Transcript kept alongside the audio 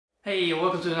Hey,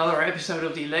 welcome to another episode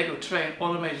of the LEGO Train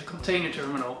Automated Container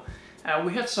Terminal.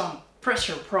 We had some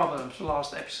pressure problems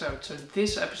last episode, so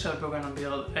this episode we're going to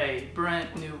build a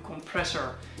brand new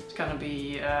compressor. It's going to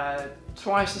be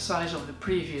twice the size of the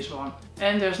previous one,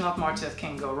 and there's not much that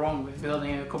can go wrong with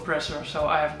building a compressor, so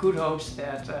I have good hopes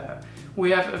that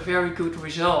we have a very good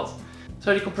result.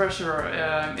 So the compressor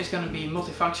is going to be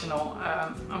multifunctional.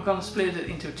 I'm going to split it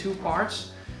into two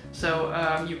parts. So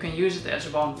you can use it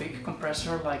as one big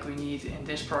compressor like we need in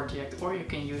this project, or you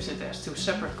can use it as two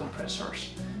separate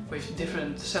compressors with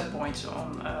different set points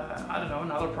on, I don't know,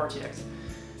 another project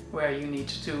where you need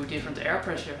two different air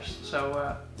pressures.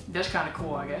 So that's kind of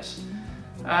cool, I guess.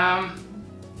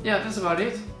 Yeah, that's about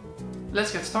it.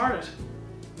 Let's get started.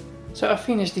 So I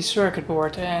finished the circuit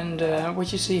board, and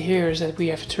what you see here is that we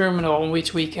have a terminal on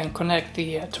which we can connect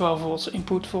the 12 volts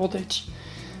input voltage.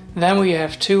 Then we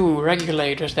have two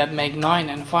regulators that make 9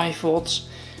 and 5 volts,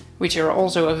 which are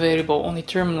also available on the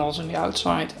terminals on the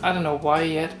outside. I don't know why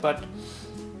yet, but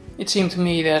it seemed to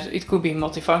me that it could be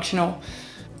multifunctional.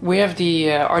 We have the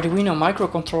Arduino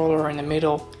microcontroller in the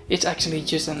middle. It's actually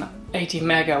just an 80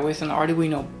 mega with an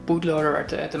Arduino bootloader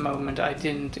at the moment. I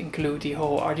didn't include the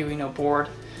whole Arduino board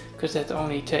because that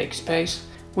only takes space.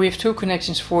 We have two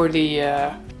connections for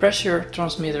the pressure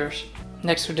transmitters.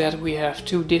 Next to that we have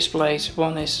two displays.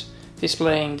 One is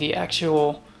displaying the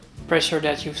actual pressure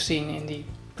that you've seen in the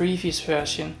previous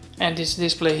version, and this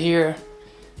display here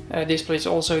displays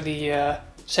also the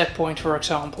set point, for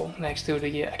example, next to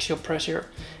the actual pressure.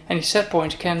 And the set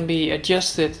point can be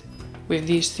adjusted with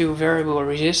these two variable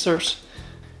resistors.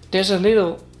 There's a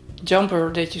little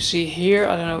jumper that you see here.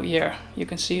 I don't know, yeah, you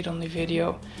can see it on the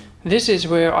video. This is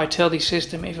where I tell the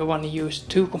system if I want to use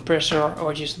two compressor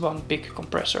or just one big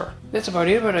compressor. That's about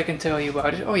it, what I can tell you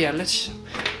about it. Oh yeah,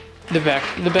 the back.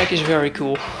 The back is very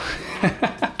cool.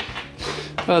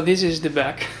 Well, this is the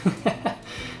back.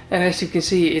 And as you can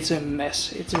see, it's a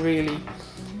mess. It's really,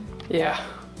 yeah.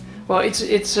 Well, it's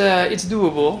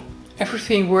doable.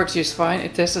 Everything works just fine.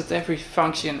 It tested every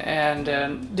function, and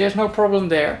there's no problem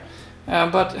there.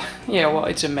 But yeah, well,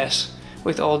 it's a mess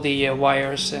with all the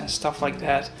wires and stuff like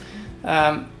that.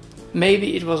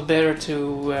 Maybe it was better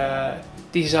to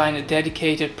design a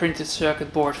dedicated printed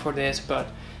circuit board for this, but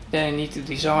then I need to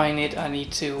design it, I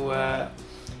need to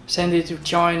send it to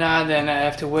China, then I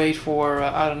have to wait for,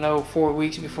 I don't know, 4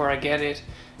 weeks before I get it,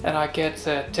 and I get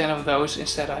 10 of those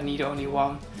instead. I need only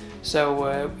one.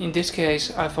 So in this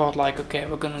case I thought like, okay,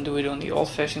 we're gonna do it on the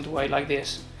old-fashioned way like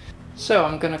this. So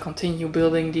I'm gonna continue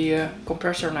building the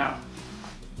compressor now.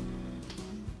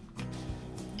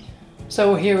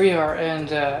 So here we are, and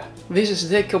this is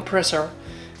the compressor.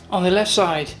 On the left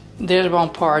side there's one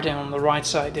part, and on the right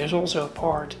side there's also a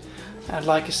part. And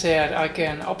like I said, I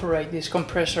can operate this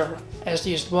compressor as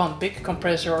just one big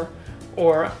compressor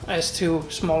or as two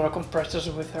smaller compressors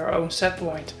with their own set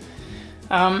point.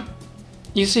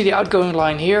 You see the outgoing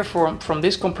line here from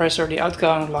this compressor, the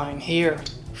outgoing line here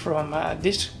from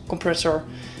this compressor.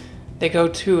 They go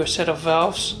to a set of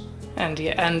valves and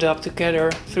they end up together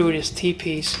through this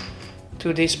T-piece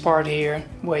to this part here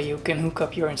where you can hook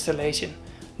up your installation.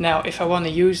 Now if I want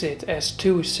to use it as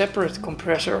two separate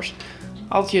compressors,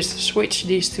 I'll just switch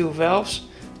these two valves,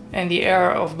 and the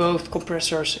air of both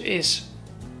compressors is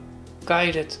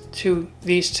guided to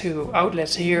these two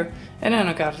outlets here, and then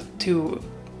I got two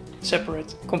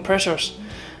separate compressors.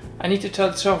 I need to tell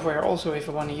the software also if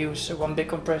I want to use one big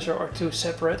compressor or two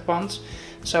separate ones.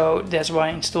 So that's why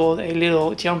I installed a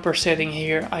little jumper setting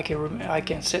here. I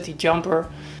can set the jumper.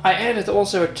 I added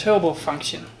also a turbo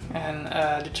function, and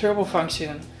the turbo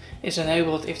function is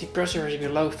enabled if the pressure is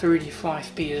below 35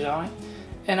 psi.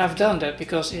 And I've done that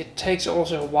because it takes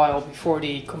also a while before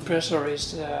the compressor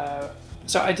is...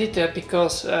 So I did that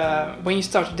because when you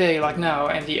start the day like now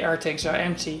and the air tanks are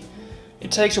empty, it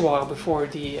takes a while before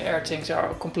the air tanks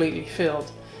are completely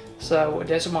filled. So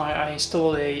that's why I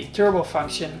installed a turbo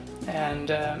function,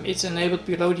 and it's enabled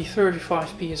below the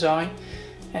 35 psi,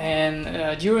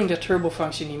 and during the turbo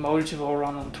function the motors will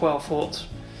run on 12 volts.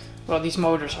 Well, these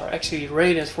motors are actually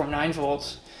rated for 9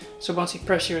 volts, so once the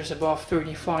pressure is above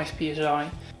 35 psi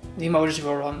the motors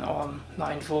will run on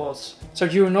 9 volts. So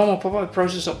during normal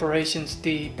process operations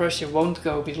the pressure won't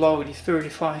go below the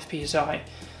 35 psi.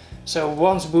 So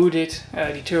once booted,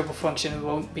 the turbo function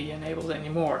won't be enabled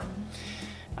anymore.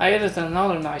 I added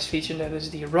another nice feature, that is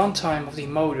the runtime of the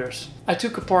motors. I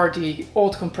took apart the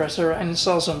old compressor and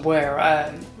installed some wear.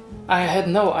 I had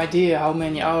no idea how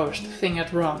many hours the thing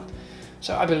had run.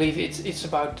 So I believe it's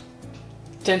about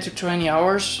 10 to 20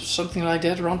 hours, something like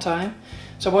that, runtime.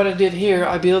 So what I did here,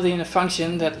 I built in a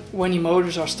function that when the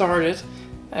motors are started,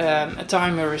 a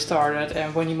timer is started,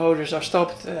 and when the motors are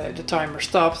stopped, the timer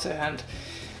stopped, and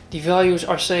the values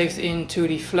are saved into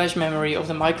the flash memory of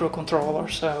the microcontroller,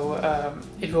 so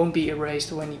it won't be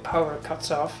erased when the power cuts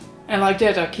off. And like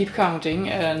that I keep counting,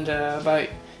 and by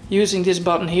using this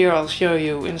button here, I'll show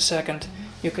you in a second,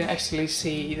 you can actually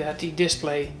see that the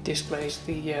display displays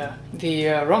the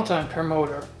runtime per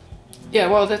motor. Yeah,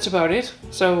 well, that's about it.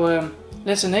 So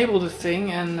let's enable the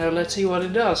thing and let's see what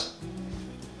it does.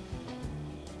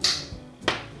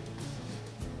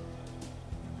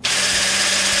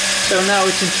 So now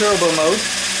it's in turbo mode,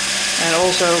 and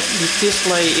also the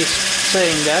display is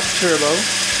saying that, turbo.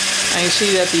 And you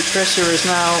see that the pressure is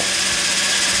now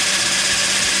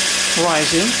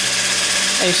rising.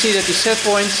 And you see that the set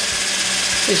point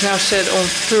is now set on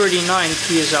 39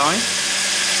 psi,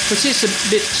 which is a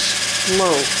bit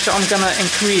slow. So I'm gonna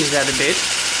increase that a bit.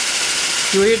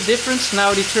 You hear the difference?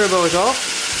 Now the turbo is off.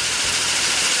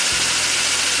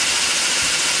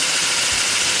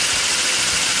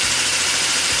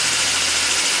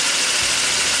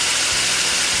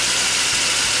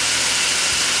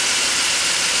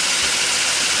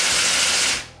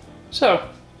 So,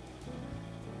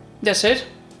 that's it.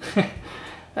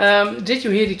 Did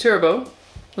you hear the turbo?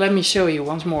 Let me show you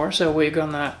once more. So we're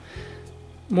gonna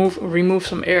remove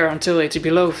some air until it's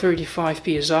below 35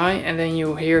 psi, and then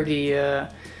you hear the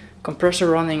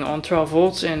compressor running on 12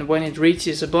 volts, and when it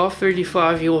reaches above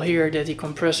 35 you'll hear that the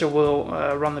compressor will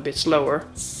run a bit slower.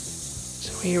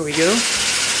 So here we go.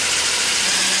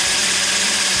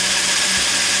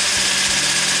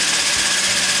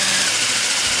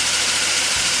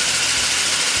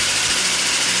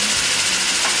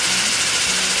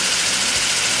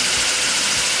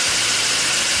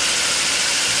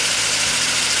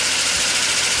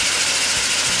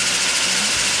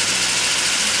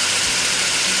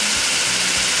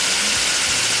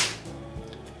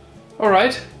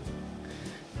 Alright,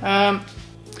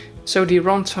 so the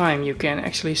runtime you can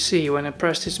actually see when I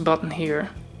press this button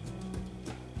here.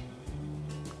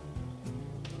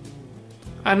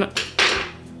 I don't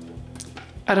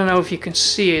know if you can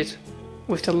see it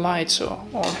with the lights, or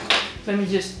let me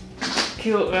just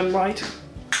kill a light.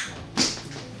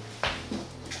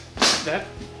 That.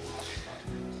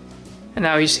 And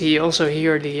now you see also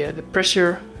here the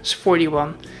pressure is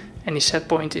 41 and the set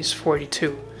point is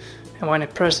 42. And when I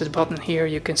press this button here,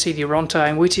 you can see the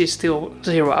runtime, which is still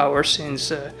 0 hours since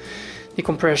the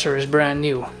compressor is brand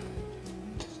new.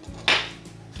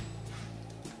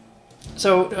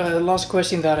 So the last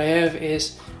question that I have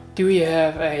is, do you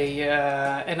have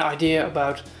an idea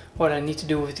about what I need to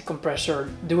do with the compressor?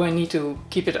 Do I need to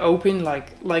keep it open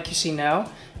like you see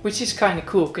now? Which is kind of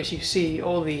cool because you see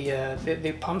all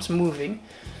the pumps moving.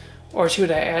 Or should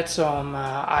I add some,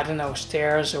 I don't know,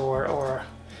 stairs or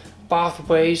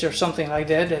pathways or something like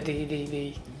that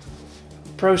the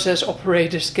process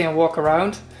operators can walk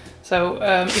around. So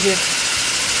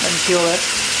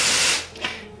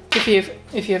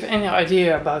if you have any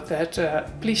idea about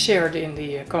that, please share it in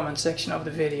the comment section of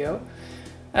the video.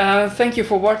 Thank you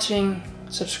for watching.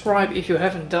 Subscribe if you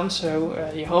haven't done so.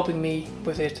 You're helping me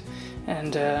with it,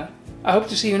 and I hope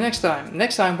to see you next time.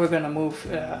 Next time we're gonna move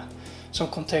some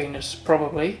containers,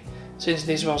 probably, since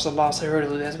this was the last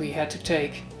hurdle that we had to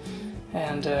take.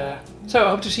 And so I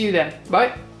hope to see you then.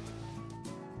 Bye!